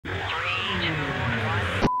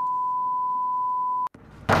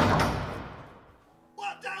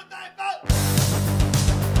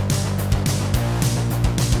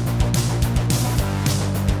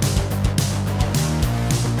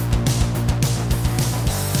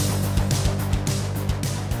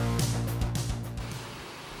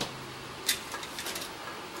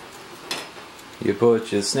You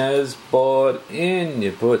put your SNES board in,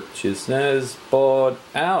 you put your SNES board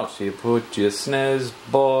out, you put your SNES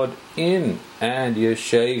board in, and you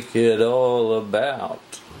shake it all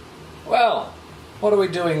about. Well, what are we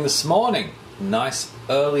doing this morning? Nice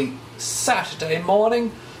early Saturday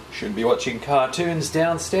morning. Should be watching cartoons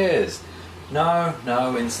downstairs. No,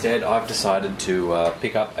 instead I've decided to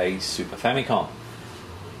pick up a Super Famicom.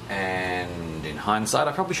 And in hindsight,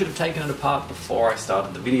 I probably should have taken it apart before I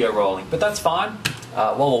started the video rolling, but that's fine.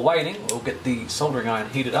 While we're waiting, we'll get the soldering iron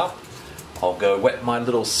heated up. I'll go wet my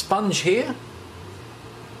little sponge here,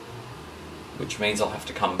 which means I'll have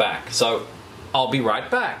to come back. So I'll be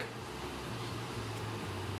right back.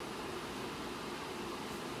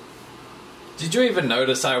 Did you even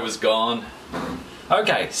notice I was gone?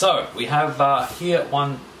 Okay, so we have here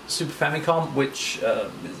one Super Famicom, which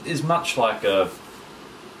is much like a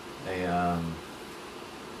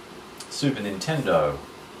Super Nintendo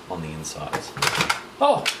on the insides.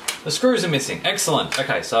 Oh, the screws are missing. Excellent.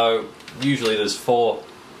 Okay, so usually there's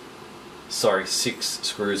 6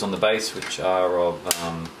 screws on the base, which are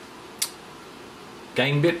of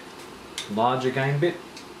game bit, larger game bit.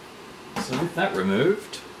 So with that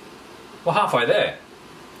removed, we're halfway there.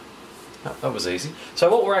 That was easy.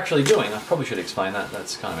 So what we're actually doing, I probably should explain that,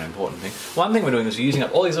 that's kind of an important thing. One thing we're doing is we're using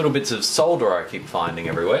up all these little bits of solder I keep finding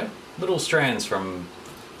everywhere. Little strands from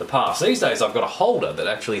the past. These days I've got a holder that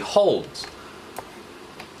actually holds.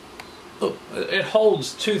 Look, it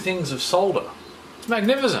holds 2 things of solder. It's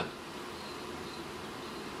magnificent.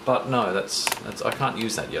 But no, that's I can't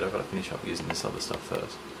use that yet. I've got to finish up using this other stuff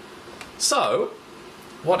first. So,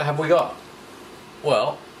 what have we got?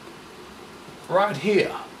 Well, right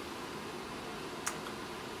here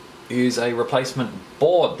is a replacement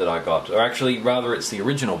board that I got, or actually rather it's the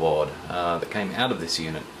original board that came out of this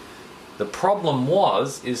unit. The problem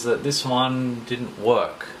is that this one didn't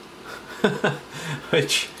work,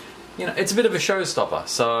 which, you know, it's a bit of a showstopper.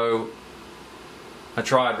 So I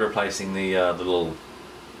tried replacing the little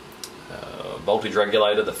voltage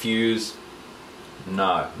regulator, the fuse.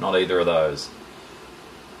 No, not either of those.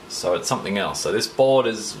 So it's something else. So this board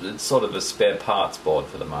it's sort of a spare parts board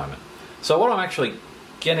for the moment. So what I'm actually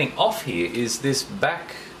getting off here is this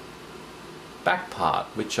back part,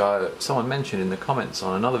 which someone mentioned in the comments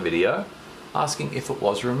on another video, asking if it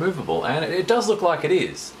was removable, and it does look like it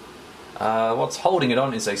is. What's holding it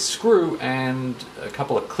on is a screw and a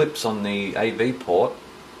couple of clips on the AV port,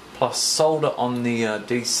 plus solder on the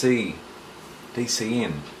DC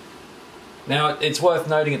in. Now it's worth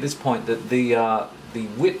noting at this point that the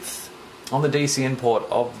width on the DC in port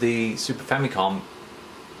of the Super Famicom,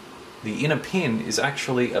 the inner pin is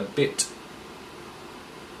actually a bit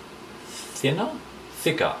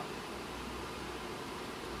thicker.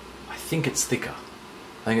 I think it's thicker.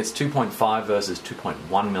 I think it's 2.5 versus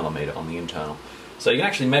 2.1 millimeter on the internal. So you can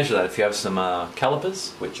actually measure that if you have some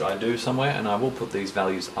calipers, which I do somewhere, and I will put these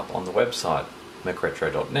values up on the website,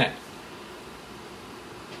 McRetro.net.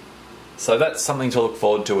 So that's something to look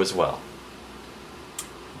forward to as well.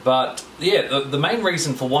 But yeah, the main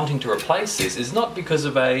reason for wanting to replace this is not because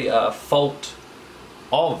of a fault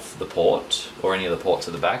of the port or any of the ports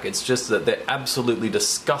at the back. It's just that they're absolutely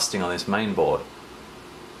disgusting on this main board.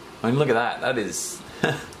 I mean, look at that. That is...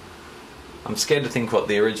 I'm scared to think what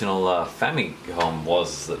the original Famicom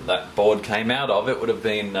was that board came out of. It would have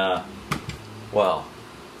been, well,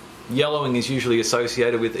 yellowing is usually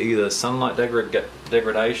associated with either sunlight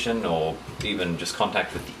degradation or even just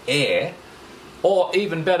contact with the air. Or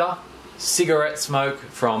even better, cigarette smoke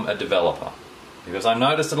from a developer. Because I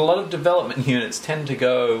noticed that a lot of development units tend to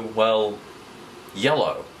go, well,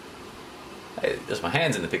 yellow. Hey, there's my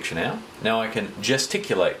hands in the picture now. Now I can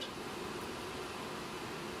gesticulate.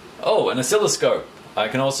 Oh, an oscilloscope. I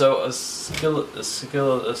can also oscilloscope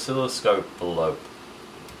elope.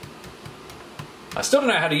 I still don't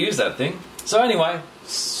know how to use that thing. So anyway,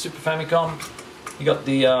 Super Famicom, you got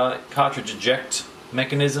the cartridge eject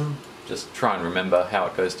mechanism. Just try and remember how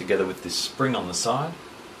it goes together with this spring on the side.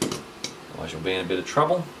 Otherwise you'll be in a bit of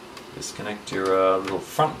trouble. Disconnect your little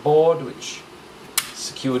front board, which is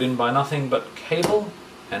secured in by nothing but cable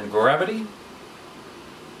and gravity.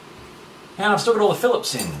 And I've still got all the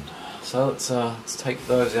Phillips in. So let's take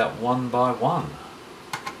those out one by one.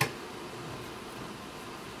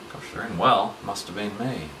 Gosh, they're in well. Must have been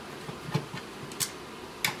me.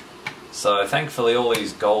 So thankfully all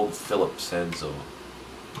these gold Phillips heads, or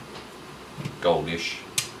goldish,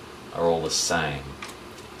 are all the same.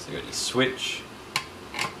 So you got your switch,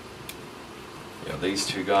 you got these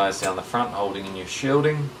 2 guys down the front holding in your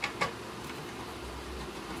shielding.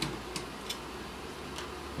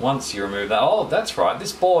 Once you remove that, oh that's right,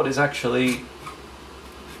 this board is actually,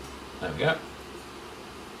 there we go,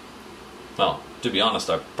 Well, to be honest,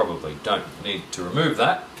 I probably don't need to remove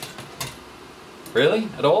that. Really?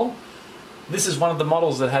 At all? This is one of the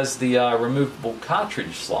models that has the removable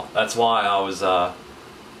cartridge slot. That's why I was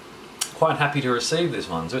quite happy to receive this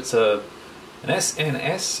one. So it's an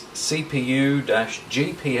SNS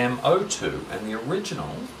CPU-GPM02, and the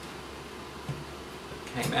original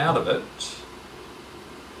that came out of it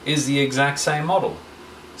is the exact same model.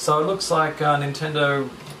 So it looks like Nintendo,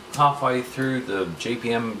 halfway through the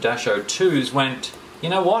GPM-02s, went, you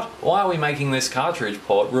know what? Why are we making this cartridge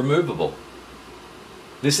port removable?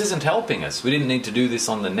 This isn't helping us. We didn't need to do this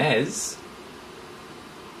on the NES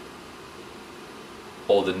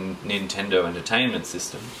or the Nintendo Entertainment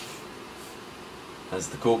System, as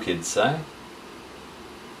the cool kids say.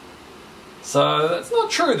 So that's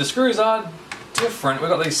not true. The screws are different.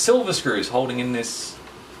 We've got these silver screws holding in this.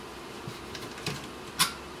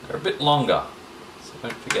 They're a bit longer, so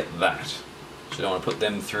don't forget that. You don't want to put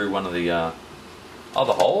them through one of the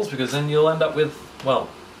other holes, because then you'll end up with, well,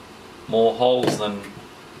 more holes than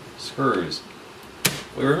screws.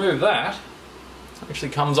 We remove that, it actually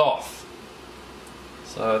comes off.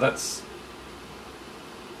 So that's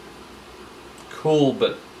cool,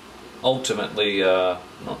 but ultimately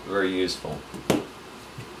not very useful.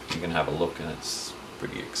 You can have a look, and it's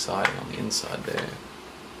pretty exciting on the inside there.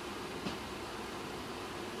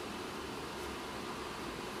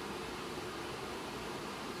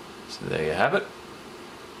 So there you have it.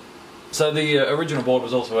 So the original board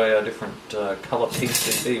was also a different colour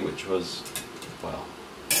PCB, which was, well,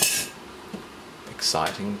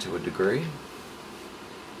 exciting to a degree.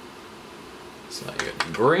 So you got your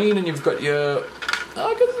green, and you've got your,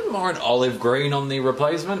 I got more an olive green on the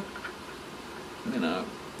replacement. You know,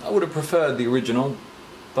 I would have preferred the original,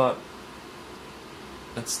 but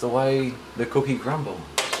that's the way the cookie crumbles.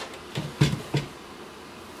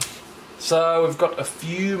 So we've got a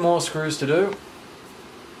few more screws to do.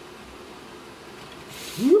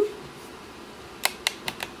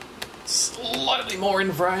 Slightly more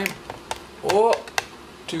in frame. Oh,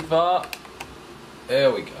 too far.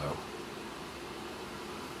 There we go.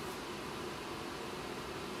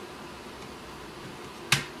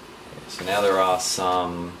 So now there are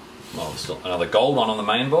some, well, still another gold one on the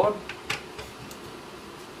main board.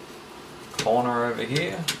 Corner over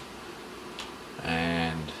here.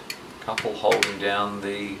 And a couple holding down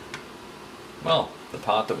the, well, the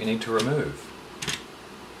part that we need to remove.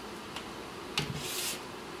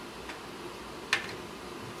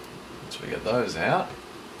 Once we get those out,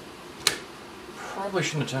 probably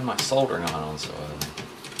shouldn't have turned my soldering iron on so early.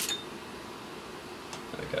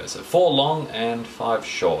 There we go, so 4 long and 5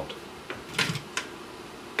 short.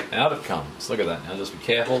 Out it comes. Look at that. Now just be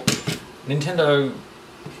careful. Nintendo,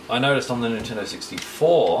 I noticed on the Nintendo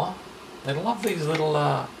 64, they love these little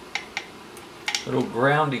little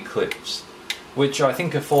groundy clips, which I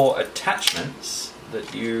think are for attachments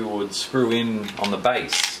that you would screw in on the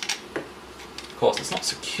base. Of course, it's not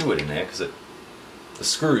secured in there because the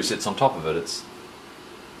screw sits on top of it. It's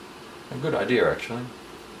a good idea, actually.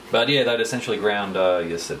 But yeah, they'd essentially ground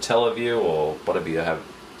your Satellaview or whatever you have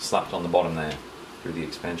slapped on the bottom there through the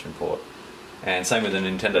expansion port. And same with the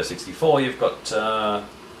Nintendo 64, you've got the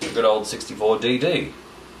good old 64DD.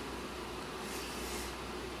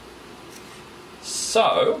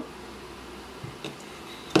 So,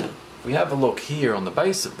 if we have a look here on the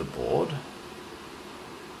base of the board,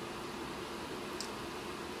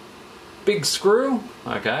 big screw,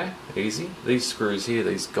 okay, easy. These screws here,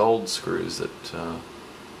 these gold screws that you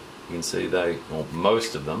can see they, well,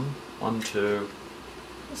 most of them, 1, 2,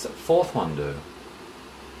 what's that fourth one do?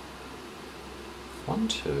 1,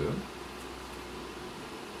 2.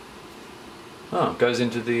 Oh, it goes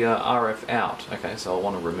into the RF out. Okay, so I'll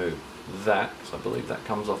want to remove that, because I believe that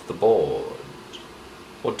comes off the board.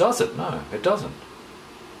 Or does it? No, it doesn't.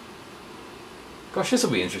 Gosh, this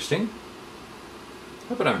will be interesting.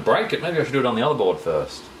 Hope I don't break it. Maybe I should do it on the other board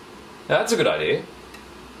first. Yeah, that's a good idea.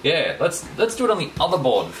 Yeah, let's do it on the other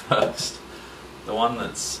board first. The one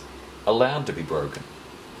that's allowed to be broken.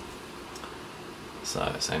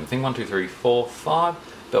 So, same thing, 1, 2, 3, 4, 5.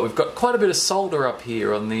 But we've got quite a bit of solder up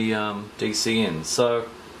here on the DC in. So,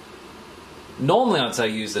 normally I'd say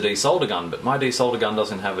use the desolder gun, but my desolder gun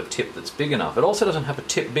doesn't have a tip that's big enough. It also doesn't have a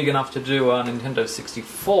tip big enough to do a Nintendo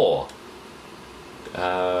 64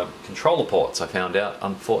 controller ports, I found out,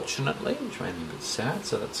 unfortunately, which made me a bit sad.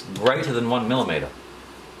 So that's greater than 1mm.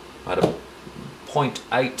 I had a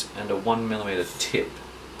 0.8 and a 1mm tip.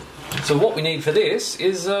 So what we need for this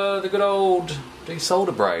is the good old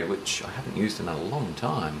desolder braid, which I haven't used in a long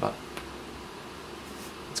time, but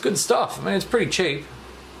it's good stuff. I mean, it's pretty cheap,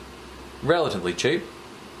 relatively cheap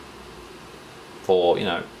for, you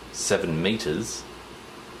know, 7 meters.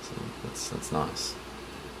 So that's nice.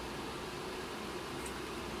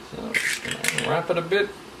 So just gonna wrap it a bit,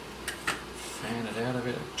 fan it out a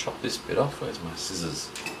bit, chop this bit off. Where's my scissors?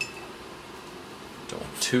 Don't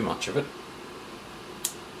want too much of it.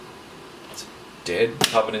 It's dead,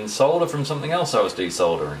 covered in solder from something else I was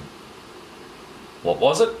desoldering. What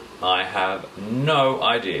was it? I have no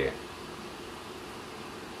idea.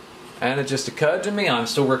 And it just occurred to me I'm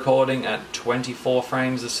still recording at 24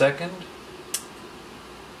 frames a second.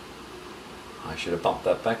 I should have bumped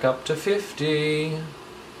that back up to 50.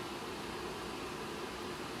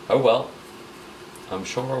 Oh well, I'm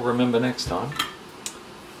sure I'll remember next time.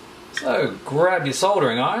 So grab your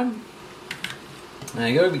soldering iron. There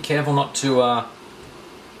you go, be careful not to,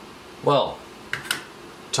 well,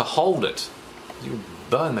 to hold it. You'll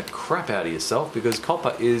burn the crap out of yourself because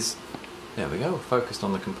copper is, there we go, focused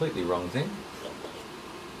on the completely wrong thing.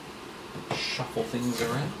 Shuffle things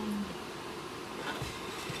around.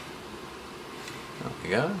 There we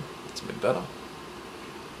go, that's a bit better.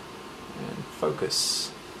 And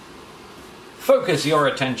focus. Focus your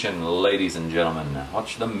attention, ladies and gentlemen.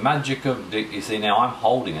 Watch the magic of, you see now I'm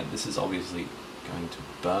holding it, this is obviously going to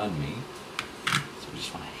burn me. So we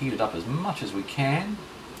just want to heat it up as much as we can.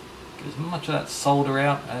 Get as much of that solder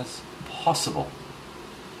out as possible.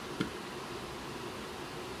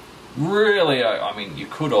 Really, I mean, you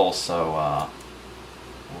could also, while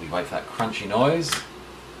you wait for that crunchy noise,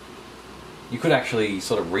 you could actually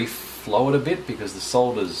sort of reflow it a bit because the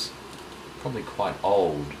solder's probably quite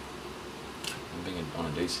old. And being on a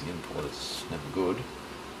DC import, it's never good.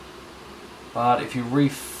 But if you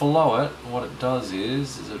reflow it, what it does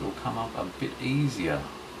is it will come up a bit easier.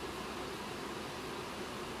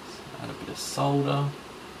 So add a bit of solder.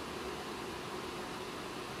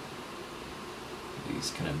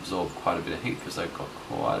 These can absorb quite a bit of heat because they've got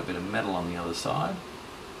quite a bit of metal on the other side.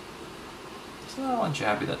 So once you're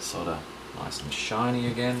happy that's sort of nice and shiny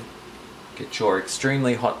again, get your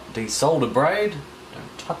extremely hot desolder braid,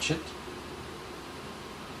 don't touch it.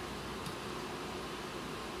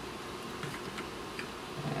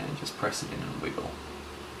 And just press it in and wiggle.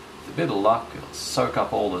 With a bit of luck it'll soak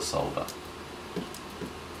up all the solder.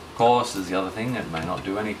 Of course there's the other thing, it may not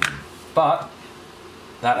do anything, but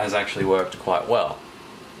that has actually worked quite well.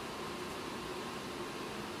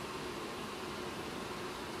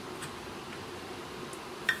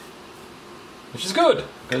 Which is good,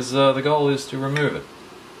 because the goal is to remove it.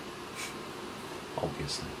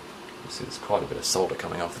 Obviously. You see there's quite a bit of solder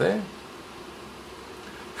coming off there.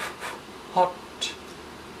 Hot.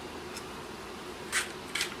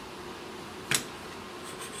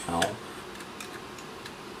 Ow.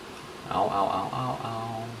 Ow, ow, ow, ow,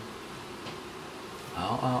 ow.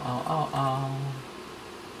 Ow, ow, ow, ow, ow.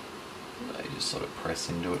 So you just sort of press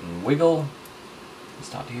into it and wiggle. You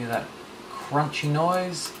start to hear that crunchy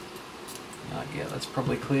noise. Yeah, that's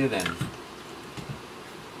probably clear then.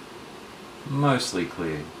 Mostly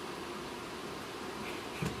clear.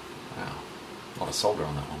 Wow, a lot of solder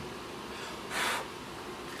on that one.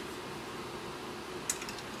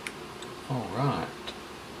 Alright,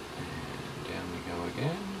 and down we go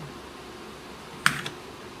again.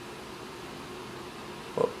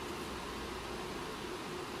 Whoop.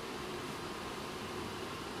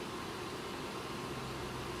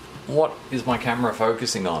 What is my camera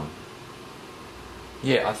focusing on?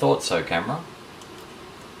 Yeah, I thought so, camera.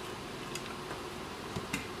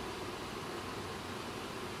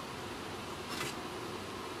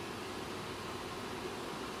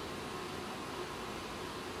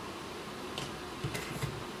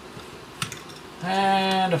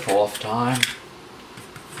 And a fourth time.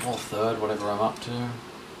 Or third, whatever I'm up to.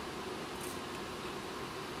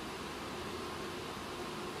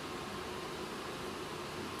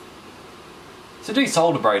 So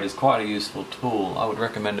desolder braid is quite a useful tool. I would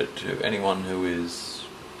recommend it to anyone who is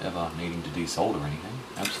ever needing to desolder anything.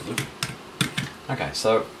 Absolutely. Okay,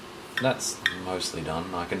 so that's mostly done.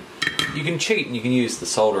 You can cheat and you can use the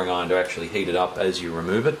soldering iron to actually heat it up as you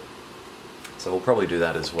remove it. So we'll probably do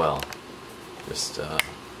that as well. Just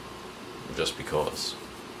because.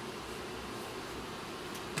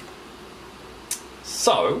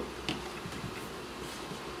 So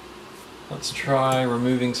let's try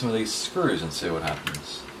removing some of these screws and see what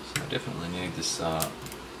happens. So I definitely need this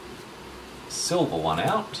silver one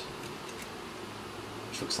out,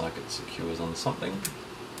 which looks like it secures on something.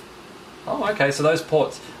 Oh, okay, so those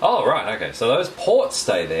ports... Oh, right, okay, so those ports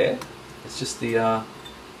stay there. It's just the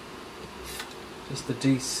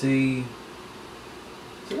DC...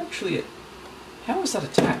 Is it actually... How is that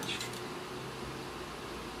attached?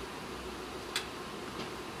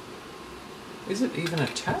 Is it even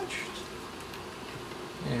attached?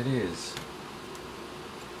 Yeah, it is.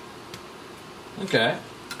 Okay.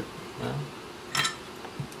 Well.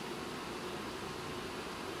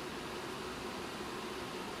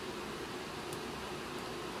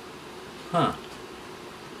 Huh.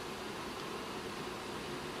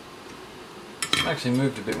 It actually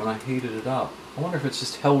moved a bit when I heated it up. I wonder if it's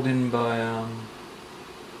just held in by... It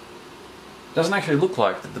doesn't actually look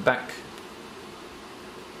like that the back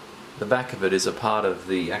of it is a part of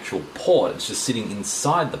the actual port. It's just sitting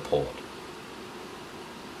inside the port.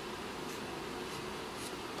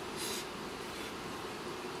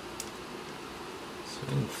 So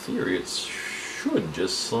in theory it should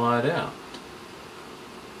just slide out.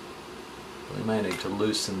 We may need to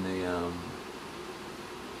loosen the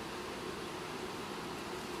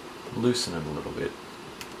loosen it a little bit.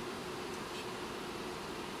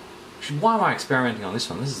 Actually, why am I experimenting on this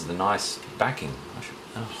one? This is the nice backing.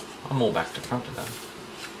 I'm all back to front today.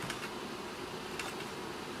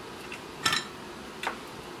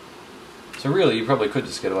 So really, you probably could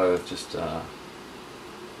just get away with just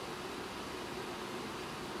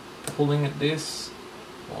pulling at this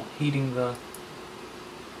while heating the...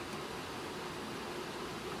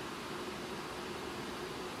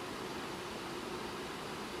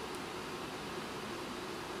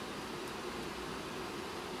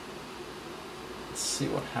 Let's see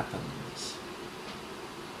what happens.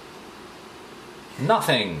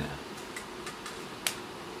 Nothing!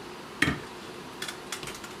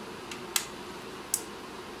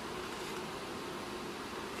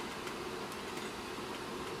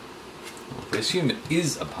 If we assume it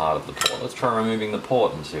is a part of the port, let's try removing the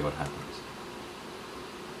port and see what happens.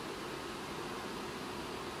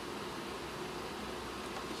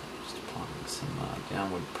 Just applying some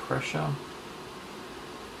downward pressure.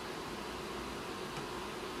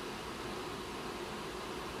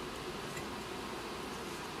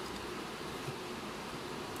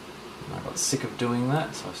 I got sick of doing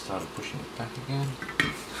that, so I started pushing it back again.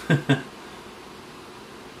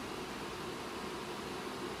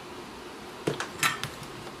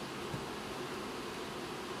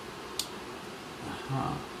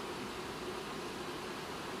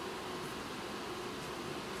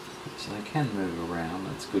 So they can move around,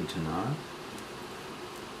 that's good to know.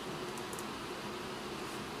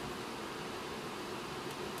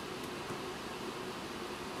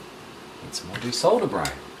 Need some more desolder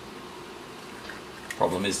braid.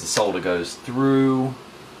 Problem is the solder goes through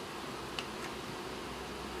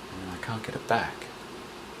and I can't get it back.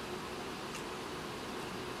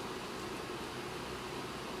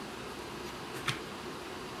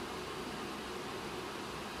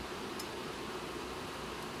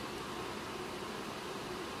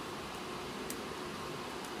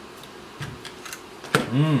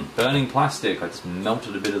 Burning plastic. I just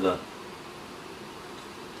melted a bit of the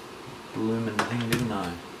blooming thing, didn't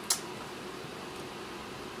I?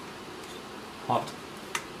 Hot.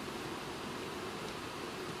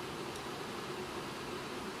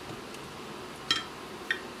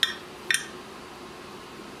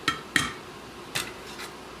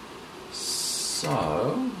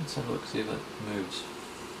 So, let's have a look, see if it moves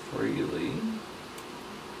freely.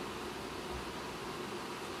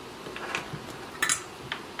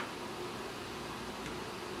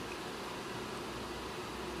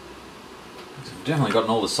 I've definitely gotten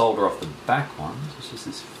all the solder off the back ones, it's just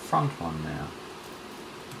this front one now.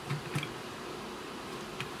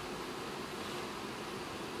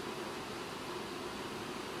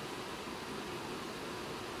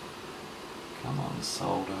 Come on,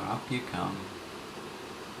 solder, up you come.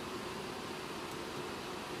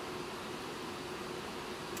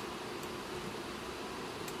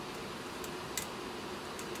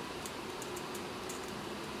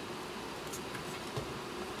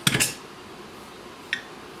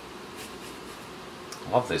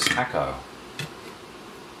 Love this taco.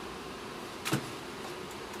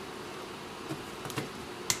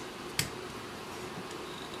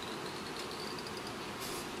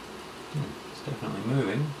 It's definitely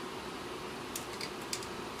moving.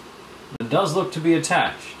 It does look to be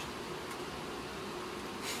attached.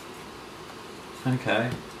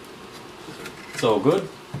 Okay. It's all good.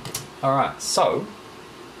 Alright, so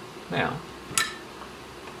now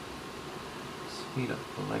speed up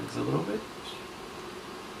the legs a little bit.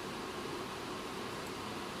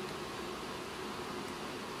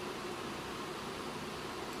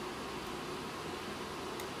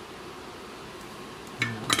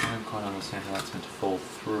 I don't quite understand how that's meant to fall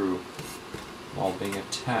through while being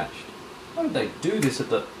attached. Why did they do this at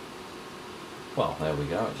the... Well, there we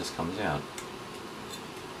go, it just comes out.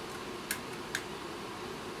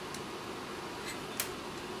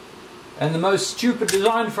 And the most stupid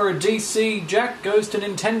design for a DC jack goes to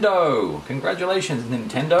Nintendo. Congratulations,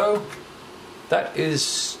 Nintendo. That is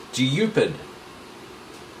stupid.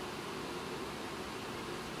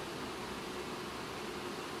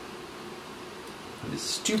 It is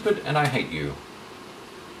stupid and I hate you.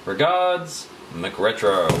 Regards,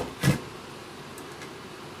 McRetro.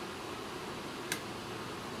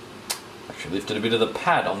 Actually lifted a bit of the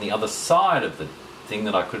pad on the other side of the thing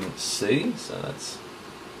that I couldn't see, so that's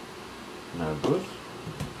no good.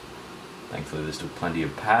 Thankfully there's still plenty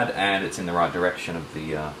of pad and it's in the right direction of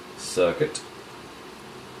the circuit.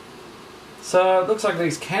 So it looks like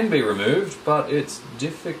these can be removed, but it's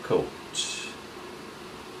difficult.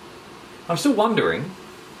 I'm still wondering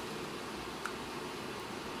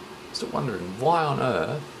why on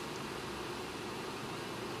earth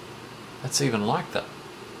that's even like that.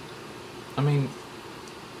 I mean,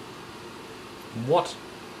 what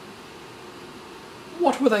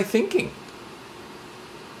were they thinking?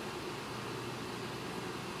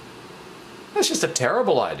 That's just a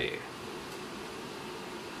terrible idea.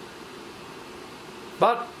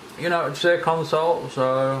 But, you know, it's their console,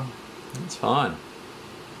 so it's fine.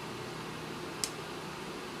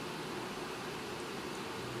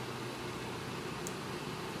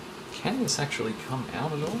 Can this actually come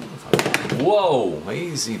out at all? Whoa!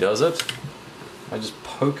 Easy does it. I just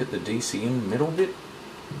poke at the DC in the middle bit?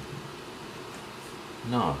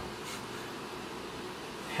 No.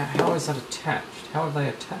 How is that attached? How have they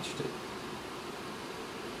attached it?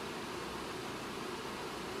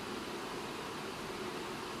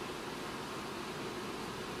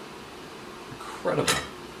 Incredible.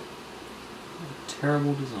 What a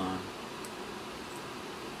terrible design.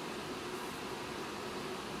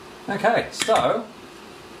 Okay, so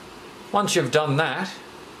once you've done that,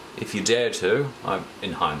 if you dare to,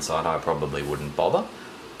 in hindsight I probably wouldn't bother,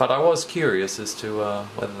 but I was curious as to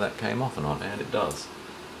whether that came off or not, and it does,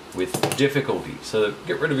 with difficulty. So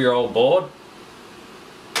get rid of your old board,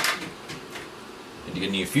 and you get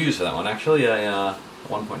a new fuse for that one, actually, a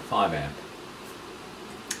 1.5 amp.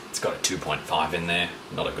 It's got a 2.5 in there,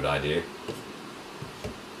 not a good idea.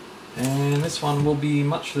 And this one will be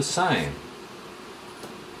much the same.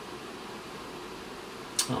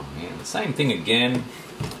 Oh man, the same thing again.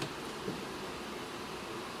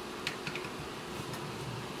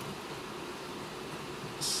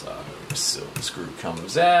 So, silver screw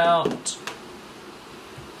comes out.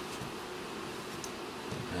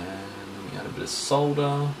 And we add a bit of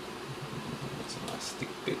solder. That's a nice thick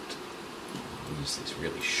bit. We'll use these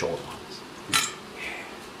really short ones.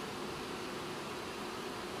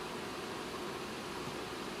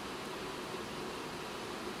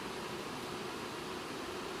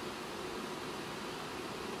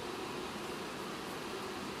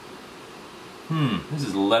 This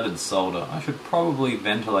is leaded solder. I should probably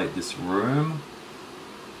ventilate this room.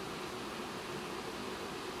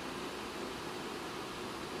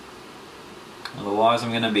 Otherwise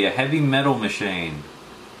I'm going to be a heavy metal machine.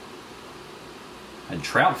 Had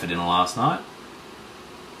trout for dinner last night.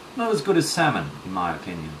 Not as good as salmon, in my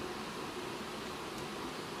opinion.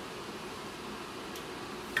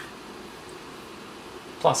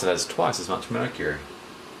 Plus it has twice as much mercury.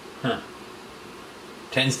 Huh.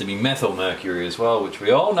 Tends to be methyl mercury as well, which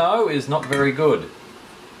we all know is not very good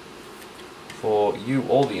for you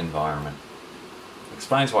or the environment.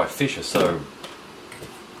 Explains why fish are so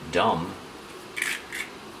dumb.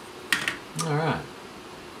 Alright.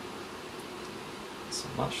 So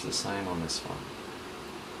much the same on this one.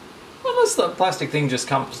 Unless the plastic thing just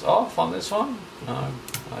comes off on this one? No,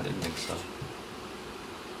 I didn't think so.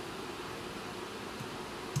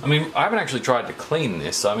 I mean, I haven't actually tried to clean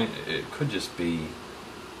this, so I mean, it could just be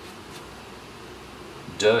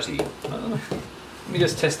dirty. Let me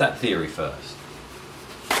just test that theory first.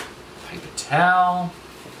 Paper towel.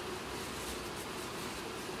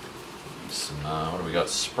 Some, what do we got?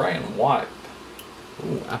 Spray and wipe.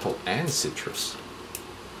 Ooh, apple and citrus.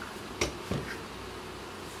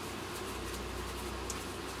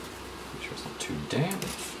 Make sure it's not too damp.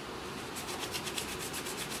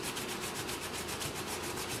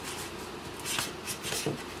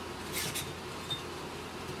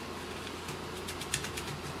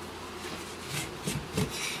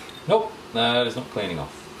 Nope, that is not cleaning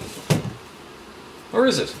off. Or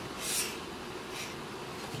is it?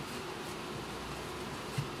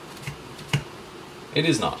 It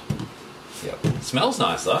is not. Yep. It smells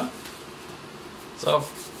nice though. So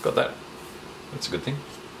I've got that. That's a good thing.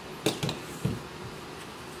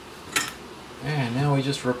 And now we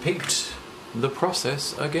just repeat the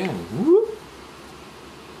process again. Whoop.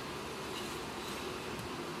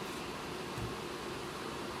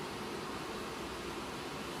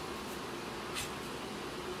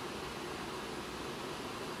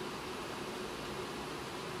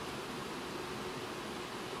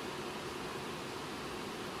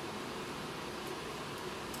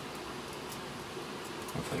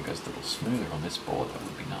 it goes a little smoother on this board, that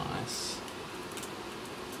would be nice.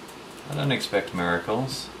 I don't expect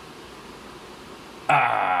miracles.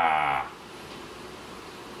 Ah!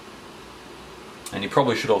 And you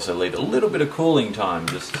probably should also leave a little bit of cooling time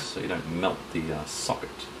just so you don't melt the socket.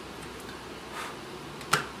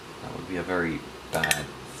 That would be a very bad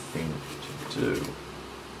thing to do.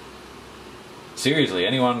 Seriously,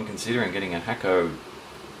 anyone considering getting a Hakko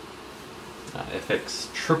FX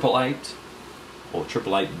 888 or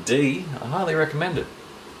 888D, I highly recommend it.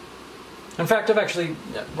 In fact, I've actually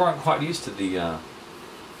grown quite used to the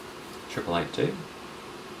 888D,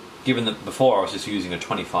 given that before I was just using a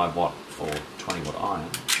 25 watt or 20 watt iron.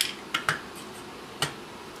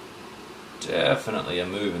 Definitely a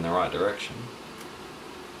move in the right direction.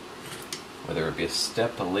 Whether it be a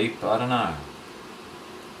step, a leap, I don't know.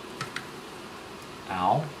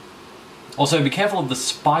 Ow. Also, be careful of the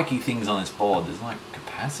spiky things on this board. There's like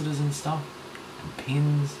capacitors and stuff, and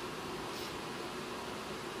pins.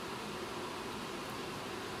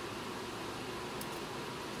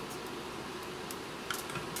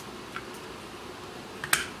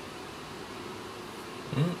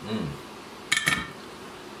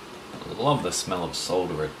 I love the smell of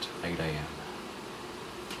solder at 8 AM.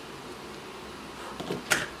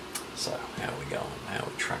 So, how are we going? How are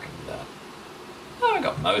we tracking with that? Oh, I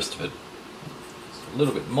got most of it. Just a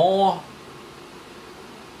little bit more.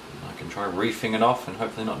 I can try reefing it off and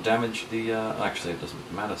hopefully not damage the... actually, it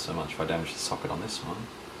doesn't matter so much if I damage the socket on this one.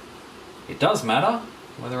 It does matter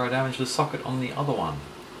whether I damage the socket on the other one.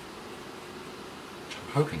 Which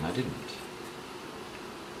I'm hoping I didn't.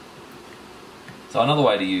 So another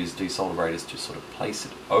way to use desolder braid is to sort of place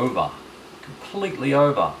it over, completely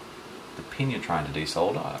over the pin you're trying to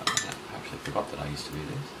desolder. I actually forgot that I used to do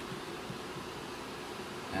this.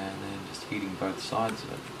 And then just heating both sides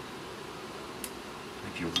of it.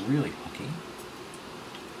 If you're really lucky,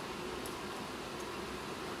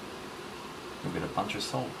 you'll get a bunch of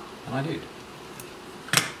solder. And I did.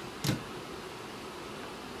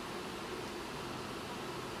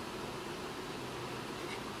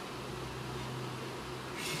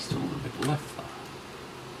 Still a little bit left though.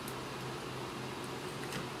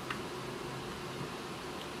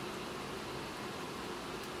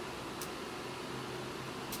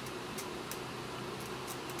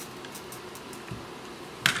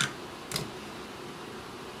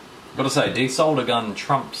 Gotta say, desolder gun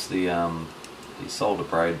trumps the desolder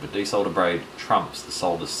braid, but desolder braid trumps the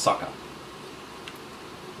solder sucker.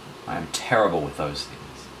 I am terrible with those things.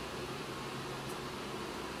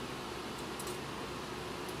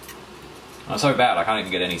 I'm so bad I can't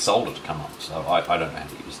even get any solder to come up, so I don't know how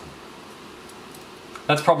to use them.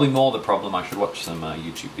 That's probably more the problem. I should watch some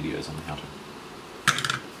YouTube videos on how to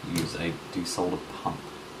use a desolder pump.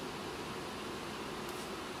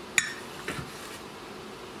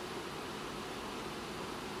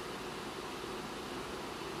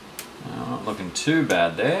 Not looking too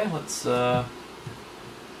bad there. Let's heat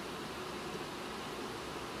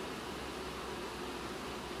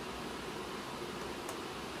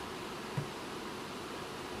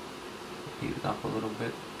it up a little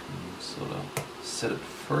bit and sort of set it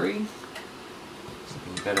free. It's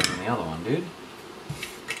looking better than the other one did.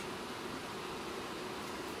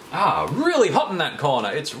 Ah, really hot in that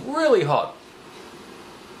corner. It's really hot.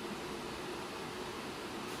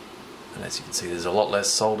 And as you can see, there's a lot less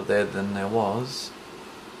solder there than there was.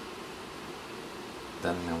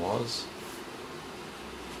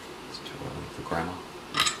 It's too early for grammar.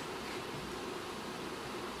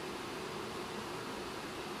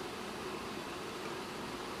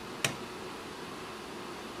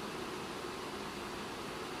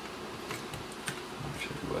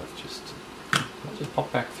 Should be worth just... Did I just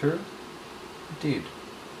pop back through? I did.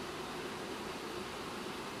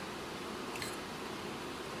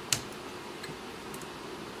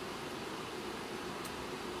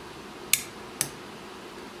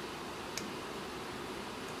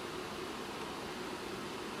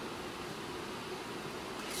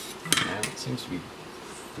 Seems to be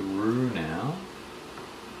through now.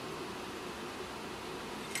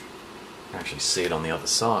 I can actually see it on the other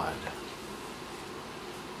side.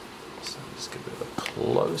 So just get a bit of a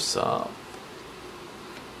close-up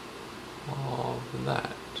of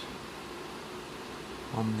that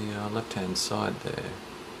on the left-hand side there.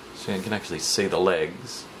 So you can actually see the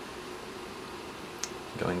legs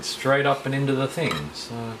going straight up and into the thing.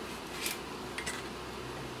 So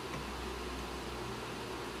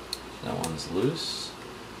that one's loose.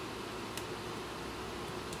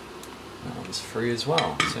 That one's free as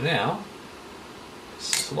well. So now,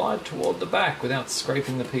 slide toward the back without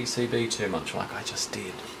scraping the PCB too much like I just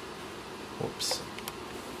did. Whoops.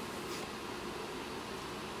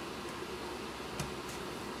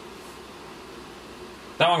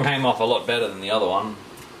 That one came off a lot better than the other one.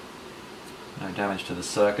 No damage to the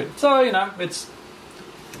circuit. So, you know, it's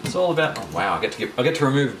all about... Oh, wow, I get to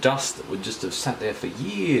remove dust that would just have sat there for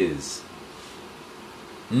years.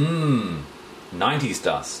 90s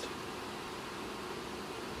dust.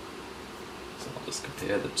 So I'll just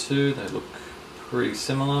compare the two. They look pretty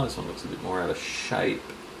similar. This one looks a bit more out of shape.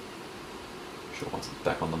 I'm sure once it's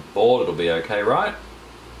back on the board it'll be okay, right?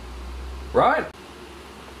 Right?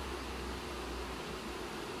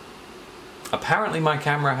 Apparently my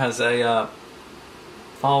camera has a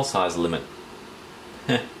file size limit.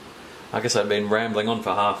 I guess I've been rambling on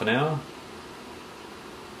for half an hour.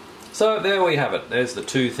 So there we have it. There's the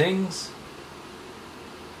two things.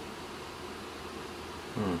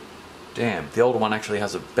 Damn, the older one actually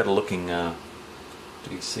has a better looking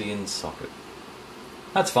DC in socket.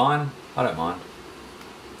 That's fine, I don't mind.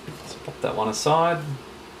 Let's pop that one aside.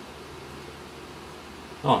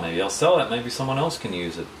 Oh, maybe I'll sell that, maybe someone else can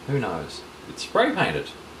use it. Who knows? It's spray painted.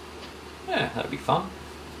 Yeah, that'd be fun.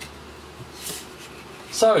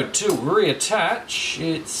 So, to reattach,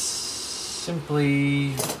 it's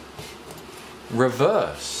simply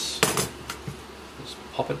reverse. Just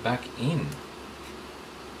pop it back in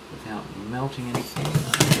without melting anything.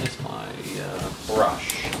 There's my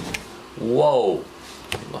brush. Whoa!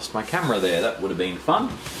 I lost my camera there. That would have been fun.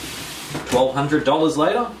 $1,200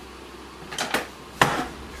 later.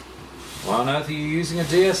 Why on earth are you using a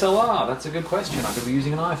DSLR? That's a good question. I could be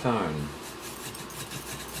using an iPhone.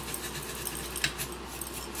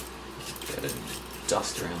 Get it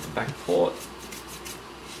dust around the back port.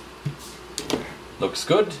 Looks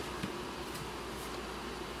good.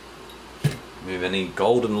 Remove any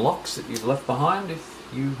golden locks that you've left behind if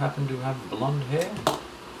you happen to have blonde hair.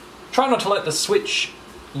 Try not to let the switch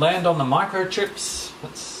land on the microchips.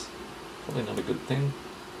 That's probably not a good thing.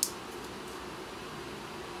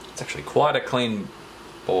 It's actually quite a clean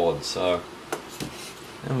board, so...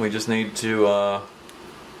 And we just need to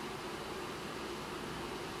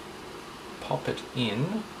pop it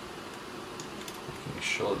in. Making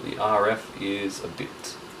sure that the RF is a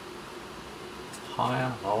bit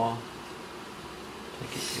higher, lower.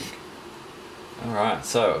 Take it big. Alright,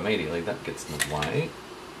 so immediately that gets in the way.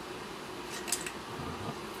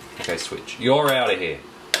 Okay, switch. You're out of here.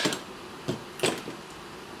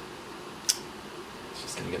 It's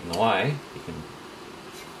just going to get in the way. You can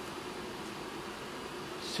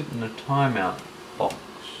sit in the timeout box.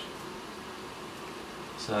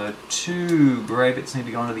 So 2 gray bits need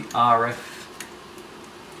to go into the RF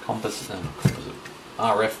composite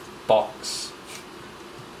RF box.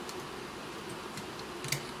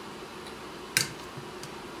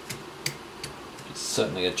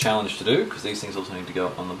 Certainly a challenge to do because these things also need to go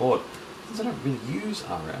up on the board. Since I don't really use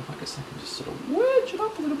RF, I guess I can just sort of wedge it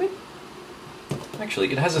up a little bit. Actually,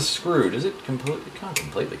 it has a screw. Does it completely? It can't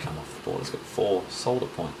completely come off the board. It's got 4 solder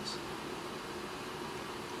points.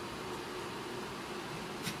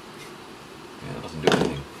 Yeah, that doesn't do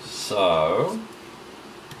anything. So,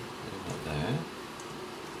 that there.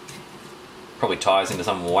 Probably ties into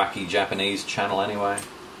some wacky Japanese channel anyway.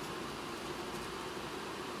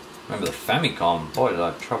 Remember the Famicom? Boy, did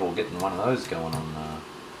I have trouble getting one of those going on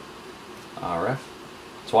RF.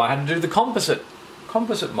 That's why I had to do the composite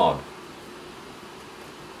mod.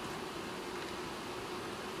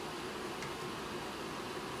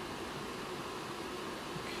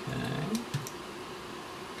 Okay.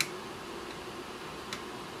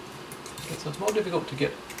 So it's more difficult to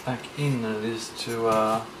get back in than it is to.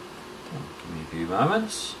 Give me a few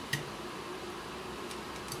moments.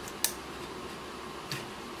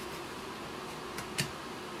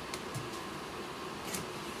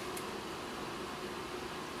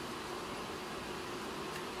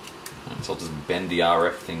 So I'll just bend the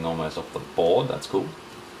RF thing almost off the board. That's cool.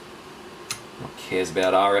 No one cares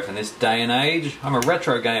about RF in this day and age. I'm a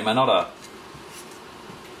retro gamer, not a...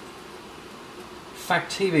 In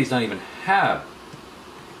fact, TVs don't even have...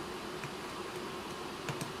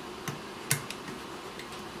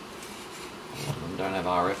 A lot of them don't have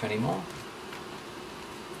RF anymore.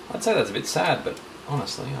 I'd say that's a bit sad, but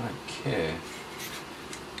honestly, I don't care.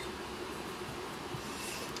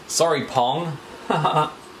 Sorry, Pong.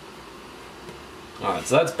 Alright,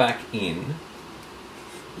 so that's back in.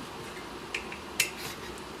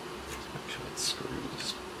 Make sure it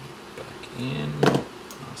screws back in.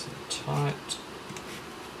 Nice and tight.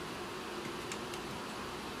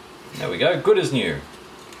 There we go, good as new.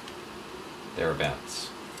 Thereabouts.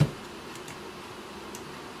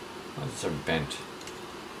 Why is it so bent?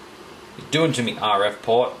 You're doing to me, RF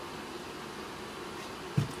port.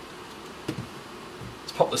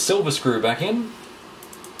 Let's pop the silver screw back in.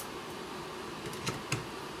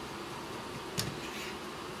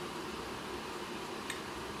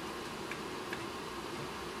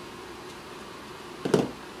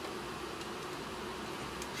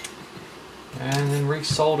 and then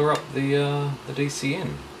resolder up the DC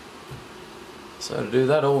in. So to do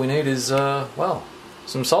that, all we need is, well,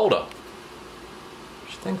 some solder,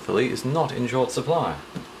 which thankfully is not in short supply.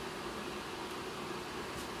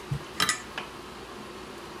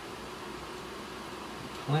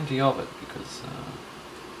 Plenty of it, because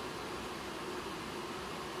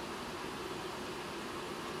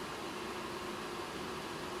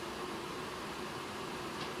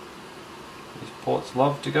these ports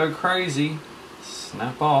love to go crazy,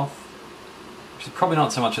 snap off, which is probably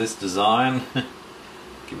not so much of this design,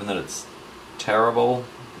 given that it's terrible,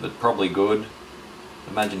 but probably good.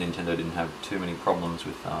 Imagine Nintendo didn't have too many problems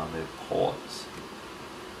with their ports,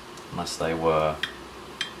 unless they were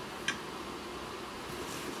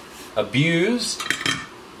abused,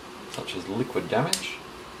 such as liquid damage.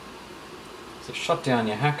 So shut down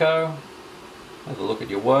your hacko, have a look at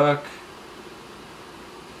your work,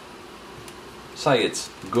 say it's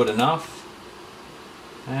good enough,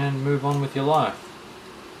 and move on with your life.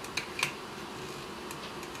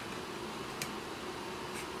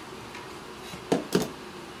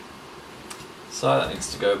 So that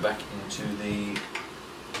needs to go back into the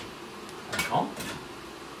comp.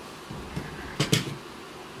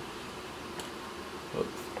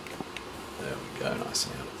 There we go, nice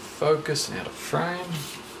and out of focus and out of frame.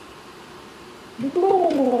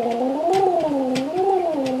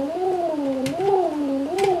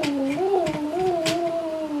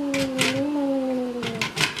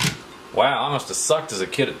 Wow, I must have sucked as a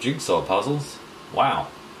kid at jigsaw puzzles. Wow.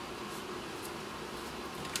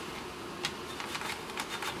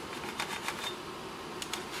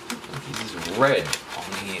 This is red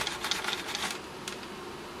on here.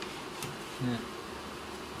 Yeah.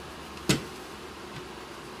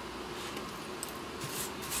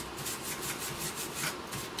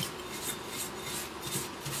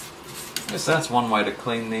 I guess that's one way to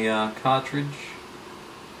clean the cartridge.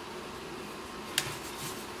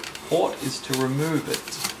 Port is to remove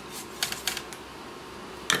it.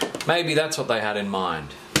 Maybe that's what they had in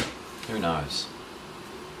mind. Who knows?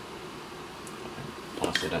 I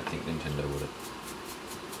honestly don't think Nintendo would have.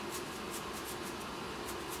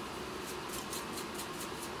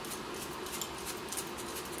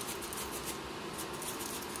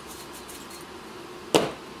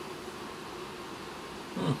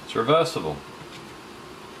 It's reversible.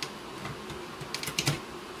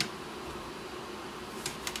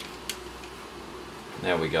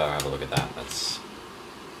 There we go, have a look at that. That's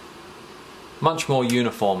much more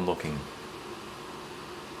uniform looking.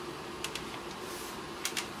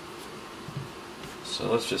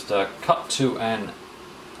 So let's just cut to an,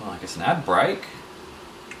 well, I guess an ad break.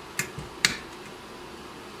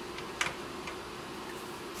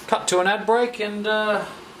 Cut to an ad break and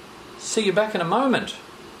see you back in a moment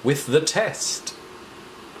with the test.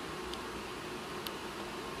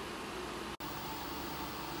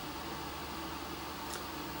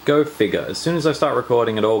 Go figure. As soon as I start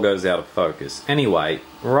recording, it all goes out of focus. Anyway,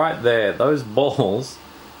 right there, those balls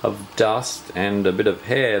of dust and a bit of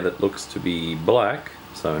hair that looks to be black,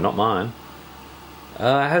 so not mine,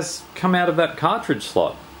 has come out of that cartridge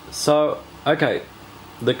slot. So, okay,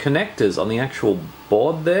 the connectors on the actual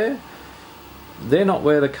board there, they're not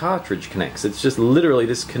where the cartridge connects. It's just literally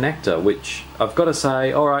this connector, which I've got to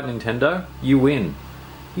say, alright Nintendo, you win.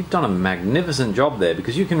 You've done a magnificent job there,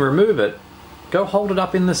 because you can remove it, go hold it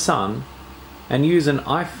up in the sun, and use an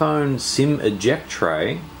iPhone SIM eject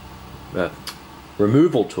tray,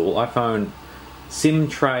 removal tool, iPhone SIM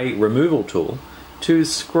tray removal tool, to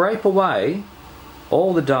scrape away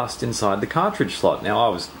all the dust inside the cartridge slot.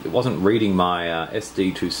 Now it wasn't reading my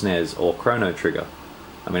SD to SNES or Chrono Trigger.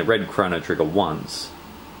 I mean, it read Chrono Trigger once.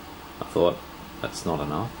 I thought, that's not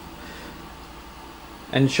enough.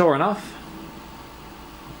 And sure enough,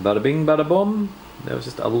 bada bing, bada boom, there was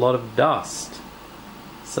just a lot of dust.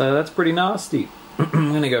 So that's pretty nasty.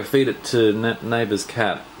 I'm gonna go feed it to neighbour's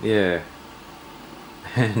cat, yeah.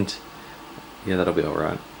 And, yeah, that'll be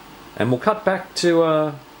alright. And we'll cut back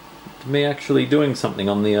to me actually doing something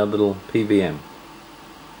on the little PVM.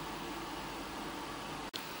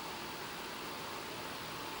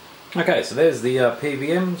 Okay, so there's the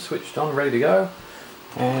PVM switched on, ready to go.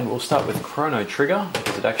 And we'll start with Chrono Trigger,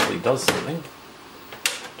 because it actually does something.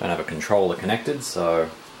 Don't have a controller connected, so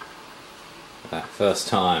that first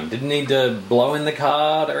time. Didn't need to blow in the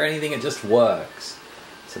card or anything, it just works.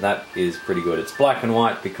 So that is pretty good. It's black and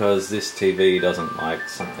white because this TV doesn't like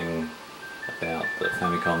something about the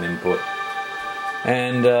Famicom input.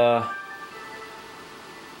 And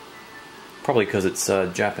probably because it's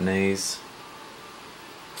Japanese.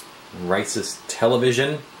 Racist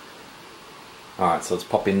television. Alright, so let's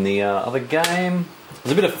pop in the other game.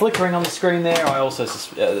 There's a bit of flickering on the screen there. I also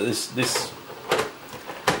this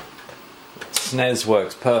SNES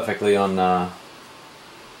works perfectly on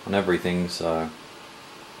everything, so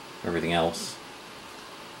everything else.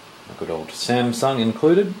 A good old Samsung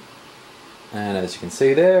included. And as you can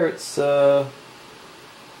see there, it's is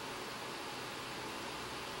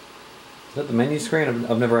that the menu screen?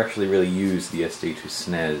 I've never actually really used the SD to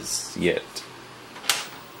SNES yet.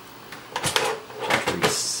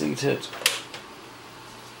 Just reseat it.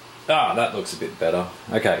 Ah, that looks a bit better.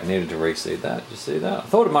 Okay, needed to reseat that. Did you see that? I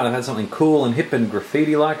thought it might have had something cool and hip and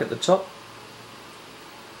graffiti-like at the top.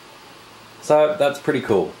 So, that's pretty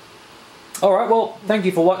cool. Alright, well, thank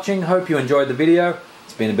you for watching. Hope you enjoyed the video.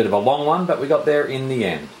 It's been a bit of a long one, but we got there in the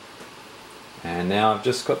end. And now I've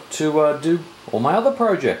just got to do all my other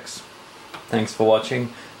projects. Thanks for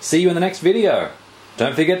watching. See you in the next video.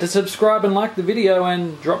 Don't forget to subscribe and like the video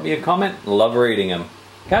and drop me a comment. Love reading them.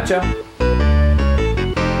 Catch ya!